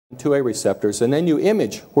2A receptors, and then you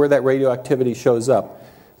image where that radioactivity shows up.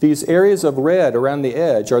 These areas of red around the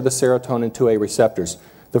edge are the serotonin 2A receptors.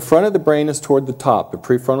 The front of the brain is toward the top, the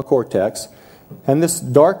prefrontal cortex, and this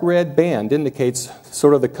dark red band indicates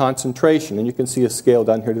sort of the concentration, and you can see a scale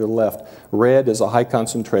down here to the left. Red is a high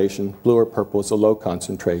concentration, blue or purple is a low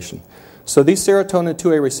concentration. So these serotonin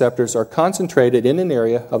 2A receptors are concentrated in an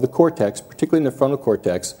area of the cortex, particularly in the frontal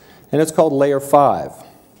cortex, and it's called layer 5.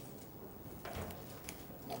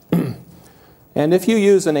 And if you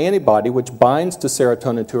use an antibody which binds to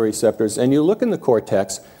serotonin 2A receptors and you look in the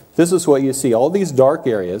cortex, this is what you see. All these dark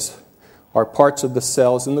areas are parts of the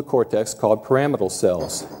cells in the cortex called pyramidal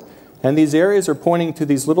cells. And these areas are pointing to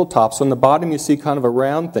these little tops. On the bottom you see kind of a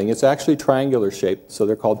round thing. It's actually triangular shaped, so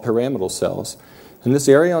they're called pyramidal cells. And this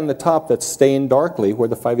area on the top that's stained darkly, where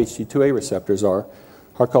the 5-HT2A receptors are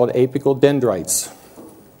called apical dendrites.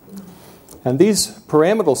 And these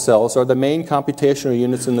pyramidal cells are the main computational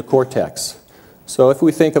units in the cortex. So if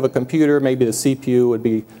we think of a computer, maybe the CPU would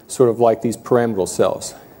be sort of like these pyramidal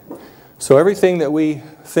cells. So everything that we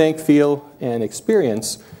think, feel, and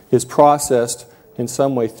experience is processed in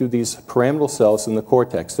some way through these pyramidal cells in the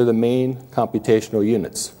cortex. They're the main computational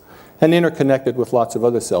units, and interconnected with lots of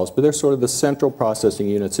other cells, but they're sort of the central processing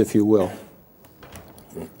units, if you will.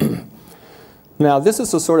 Now, this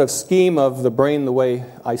is a sort of scheme of the brain the way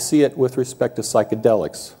I see it with respect to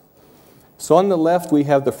psychedelics. So on the left, we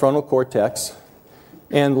have the frontal cortex,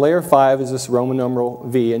 and layer 5 is this Roman numeral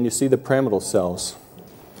V, and you see the pyramidal cells.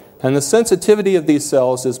 And the sensitivity of these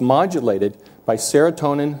cells is modulated by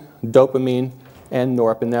serotonin, dopamine, and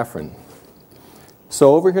norepinephrine.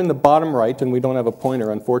 So over here in the bottom right, and we don't have a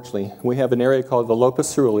pointer unfortunately, we have an area called the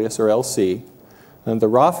locus coeruleus, or LC, and the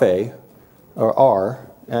raphe, or R,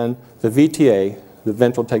 and the VTA, the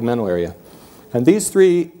ventral tegmental area. And these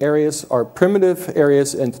three areas are primitive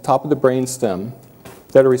areas in the top of the brain stem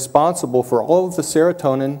that are responsible for all of the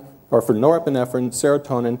serotonin, or for norepinephrine,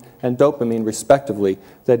 serotonin, and dopamine, respectively,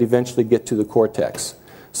 that eventually get to the cortex.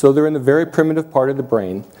 So they're in a very primitive part of the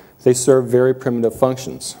brain. They serve very primitive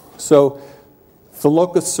functions. So the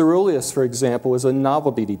locus coeruleus, for example, is a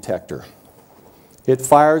novelty detector. It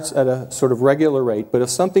fires at a sort of regular rate, but if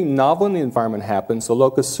something novel in the environment happens, the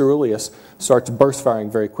locus coeruleus starts burst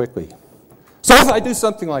firing very quickly. So if I do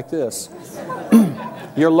something like this,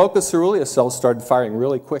 your locus coeruleus cells started firing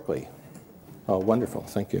really quickly. Oh, wonderful.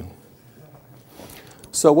 Thank you.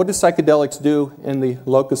 So what do psychedelics do in the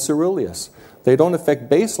locus coeruleus? They don't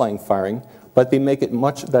affect baseline firing, but they make it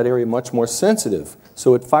that area much more sensitive.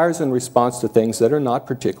 So it fires in response to things that are not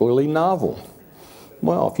particularly novel.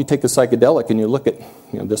 Well, if you take a psychedelic and you look at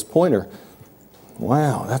this pointer,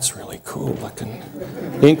 wow, that's really cool looking.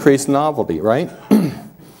 Increased novelty, right?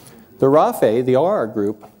 The raphe, the R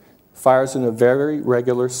group, fires in a very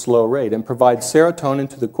regular, slow rate and provides serotonin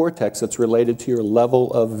to the cortex that's related to your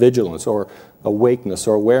level of vigilance or awakeness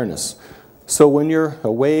or awareness. So when you're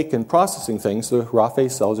awake and processing things, the raphe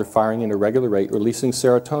cells are firing at a regular rate, releasing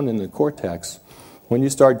serotonin in the cortex. When you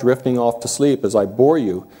start drifting off to sleep, as I bore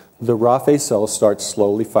you, the raphe cells start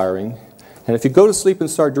slowly firing. And if you go to sleep and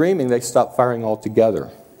start dreaming, they stop firing altogether.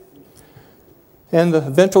 And the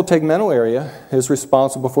ventral tegmental area is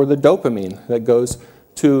responsible for the dopamine that goes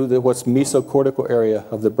to what's mesocortical area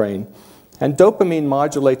of the brain. And dopamine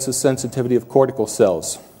modulates the sensitivity of cortical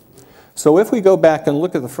cells. So if we go back and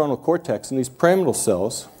look at the frontal cortex and these pyramidal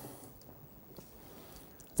cells,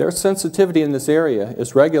 their sensitivity in this area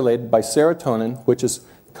is regulated by serotonin, which is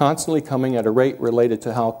constantly coming at a rate related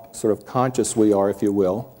to how sort of conscious we are, if you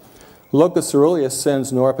will. Locus coeruleus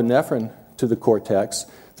sends norepinephrine to the cortex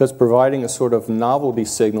that's providing a sort of novelty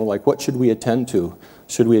signal, like what should we attend to?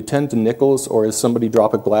 Should we attend to Nichols, or does somebody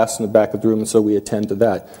drop a glass in the back of the room and so we attend to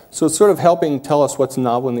that? So it's sort of helping tell us what's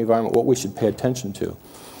novel in the environment, what we should pay attention to.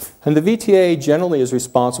 And the VTA generally is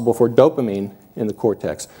responsible for dopamine in the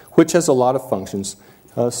cortex, which has a lot of functions.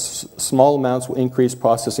 Small amounts will increase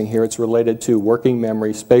processing here. It's related to working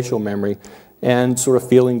memory, spatial memory, and sort of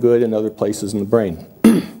feeling good in other places in the brain.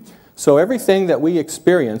 So everything that we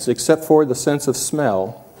experience, except for the sense of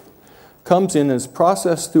smell, comes in and is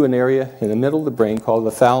processed through an area in the middle of the brain called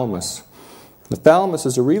the thalamus. The thalamus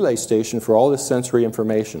is a relay station for all this sensory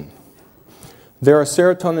information. There are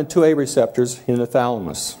serotonin 2A receptors in the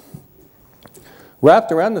thalamus.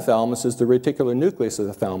 Wrapped around the thalamus is the reticular nucleus of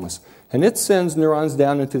the thalamus, and it sends neurons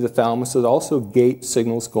down into the thalamus that also gate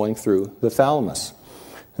signals going through the thalamus.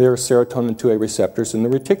 There are serotonin 2A receptors in the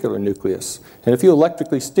reticular nucleus, and if you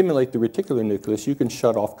electrically stimulate the reticular nucleus, you can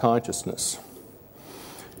shut off consciousness.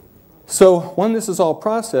 So when this is all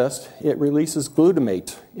processed, it releases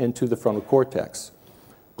glutamate into the frontal cortex.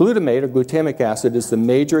 Glutamate, or glutamic acid, is the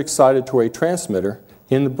major excitatory transmitter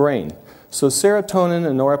in the brain. So serotonin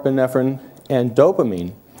and norepinephrine and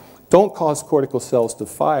dopamine don't cause cortical cells to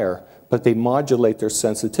fire, but they modulate their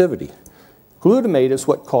sensitivity. Glutamate is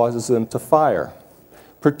what causes them to fire,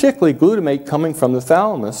 particularly glutamate coming from the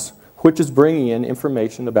thalamus, which is bringing in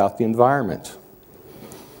information about the environment.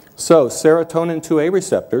 So serotonin 2A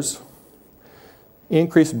receptors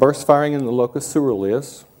increase burst firing in the locus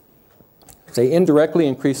coeruleus. They indirectly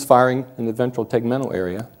increase firing in the ventral tegmental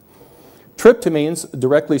area. Tryptamines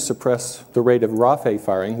directly suppress the rate of Raphe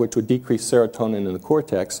firing, which would decrease serotonin in the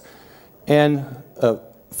cortex. And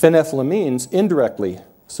phenethylamines indirectly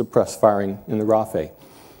suppress firing in the Raphe.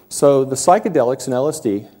 So the psychedelics in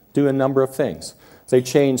LSD do a number of things. They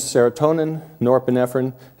change serotonin,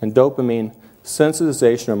 norepinephrine, and dopamine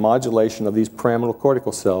sensitization or modulation of these pyramidal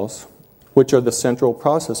cortical cells, which are the central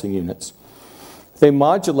processing units. They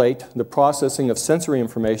modulate the processing of sensory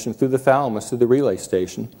information through the thalamus, through the relay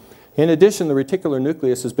station. In addition, the reticular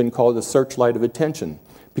nucleus has been called the searchlight of attention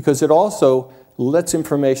because it also lets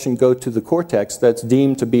information go to the cortex that's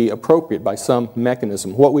deemed to be appropriate by some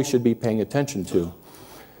mechanism, what we should be paying attention to.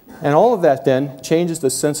 And all of that then changes the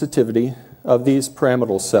sensitivity of these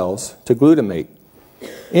pyramidal cells to glutamate.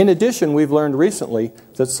 In addition, we've learned recently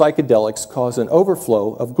that psychedelics cause an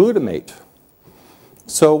overflow of glutamate.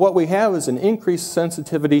 So what we have is an increased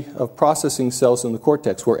sensitivity of processing cells in the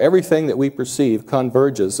cortex where everything that we perceive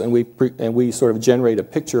converges and we sort of generate a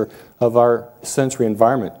picture of our sensory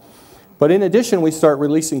environment. But in addition, we start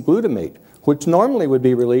releasing glutamate, which normally would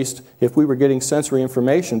be released if we were getting sensory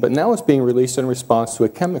information, but now it's being released in response to a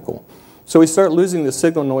chemical. So we start losing the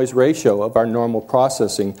signal-noise ratio of our normal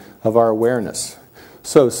processing of our awareness.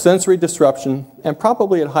 So sensory disruption, and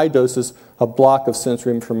probably at high doses, a block of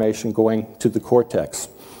sensory information going to the cortex.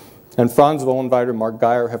 And Franz Vollenweider and Mark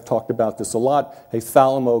Geyer have talked about this a lot, a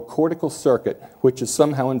thalamocortical circuit, which is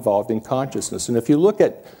somehow involved in consciousness. And if you look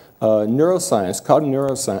at neuroscience,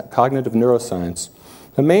 cognitive neuroscience,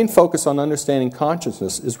 the main focus on understanding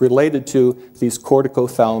consciousness is related to these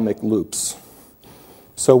corticothalamic loops.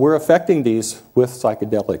 So we're affecting these with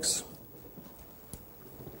psychedelics.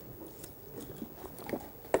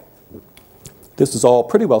 This is all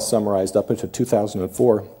pretty well summarized up into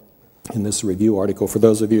 2004 in this review article for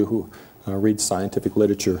those of you who read scientific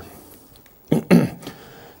literature.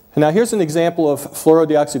 And now here's an example of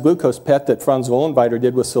fluorodeoxyglucose PET that Franz Vollenweider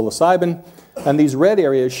did with psilocybin. And these red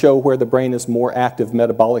areas show where the brain is more active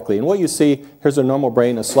metabolically. And what you see, here's a normal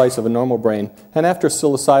brain, a slice of a normal brain. And after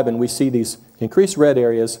psilocybin, we see these increased red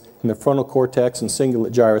areas in the frontal cortex and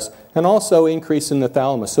cingulate gyrus, and also increase in the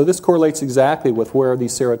thalamus. So this correlates exactly with where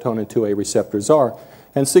these serotonin 2A receptors are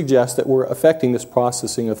and suggests that we're affecting this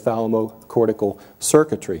processing of thalamocortical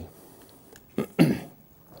circuitry.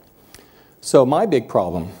 So my big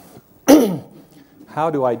problem, how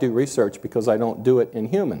do I do research because I don't do it in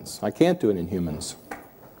humans? I can't do it in humans.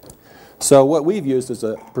 So what we've used is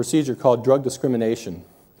a procedure called drug discrimination.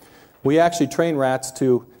 We actually train rats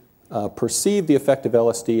to perceive the effect of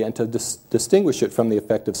LSD and to distinguish it from the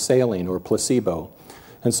effect of saline or placebo.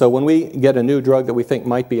 And so when we get a new drug that we think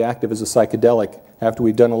might be active as a psychedelic, after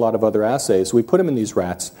we've done a lot of other assays, we put them in these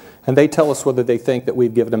rats, and they tell us whether they think that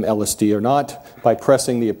we've given them LSD or not by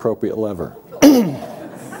pressing the appropriate lever.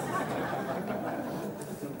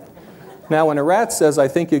 Now, when a rat says, "I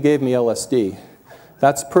think you gave me LSD,"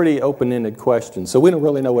 that's a pretty open-ended question, so we don't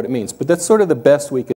really know what it means. But that's sort of the best we can